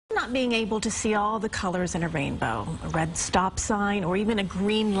not being able to see all the colors in a rainbow, a red stop sign, or even a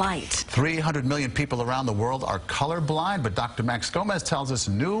green light. 300 million people around the world are colorblind, but Dr. Max Gomez tells us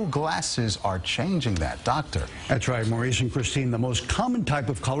new glasses are changing that. Doctor. That's right, Maurice and Christine. The most common type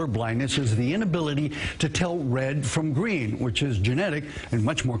of color blindness is the inability to tell red from green, which is genetic and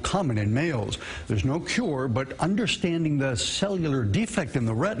much more common in males. There's no cure, but understanding the cellular defect in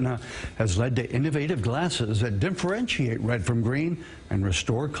the retina has led to innovative glasses that differentiate red from green and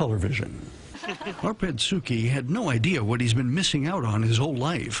restore color vision. Arpad Suki had no idea what he's been missing out on his whole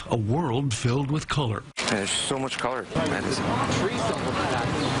life, a world filled with color. There's so much color. That is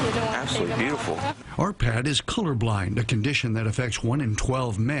absolutely beautiful. Arpad is colorblind, a condition that affects 1 in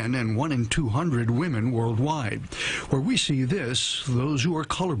 12 men and 1 in 200 women worldwide. Where we see this, those who are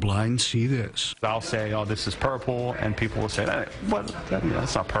colorblind see this. I'll say, oh, this is purple, and people will say,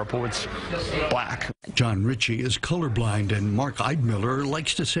 that's not purple, it's black. John Ritchie is colorblind, and Mark Eidmiller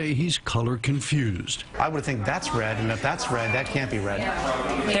likes to say he's color confused. I would think that's red, and if that's red, that can't be red.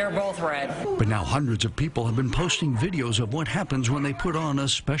 They're both red. But now hundreds of people have been posting videos of what happens when they put on a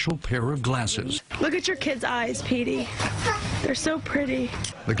special pair of glasses. Look at your kids' eyes, Petey. They're so pretty.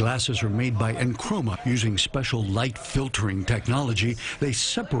 The glasses are made by Enchroma. Using special light filtering technology, they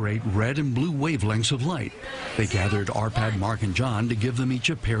separate red and blue wavelengths of light. They gathered Arpad, Mark, and John to give them each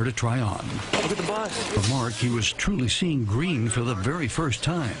a pair to try on. Look at the bus. For Mark, he was truly seeing green for the very first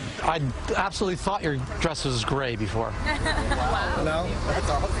time. I absolutely thought your dress was gray before. No, that's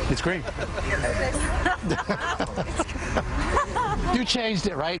all. It's green. You changed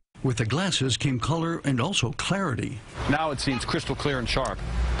it, right? With the glasses came color and also clarity. Now it seems crystal clear and sharp.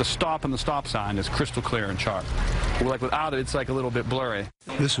 The stop and the stop sign is crystal clear and sharp. Like without it, it's like a little bit blurry.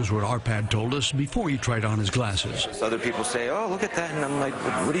 This is what Arpad told us before he tried on his glasses. Other people say, oh, look at that, and I'm like,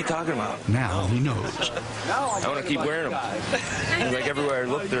 what are you talking about? Now he knows. I want to keep wearing them. And like everywhere I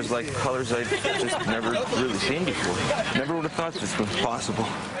look, there's like colors I've just never really seen before. Never would have thought this was possible.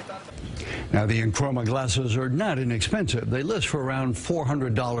 Now, the Enchroma glasses are not inexpensive. They list for around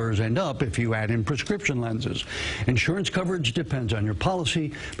 $400 and up if you add in prescription lenses. Insurance coverage depends on your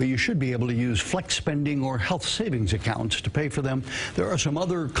policy, but you should be able to use flex spending or health savings accounts to pay for them. There are some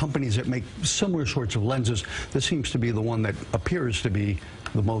other companies that make similar sorts of lenses. This seems to be the one that appears to be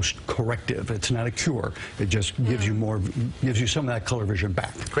the most corrective. It's not a cure. It just gives you some of that color vision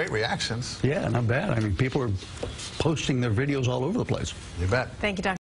back. Great reactions. Yeah, not bad. I mean, people are posting their videos all over the place. You bet. Thank you, Dr.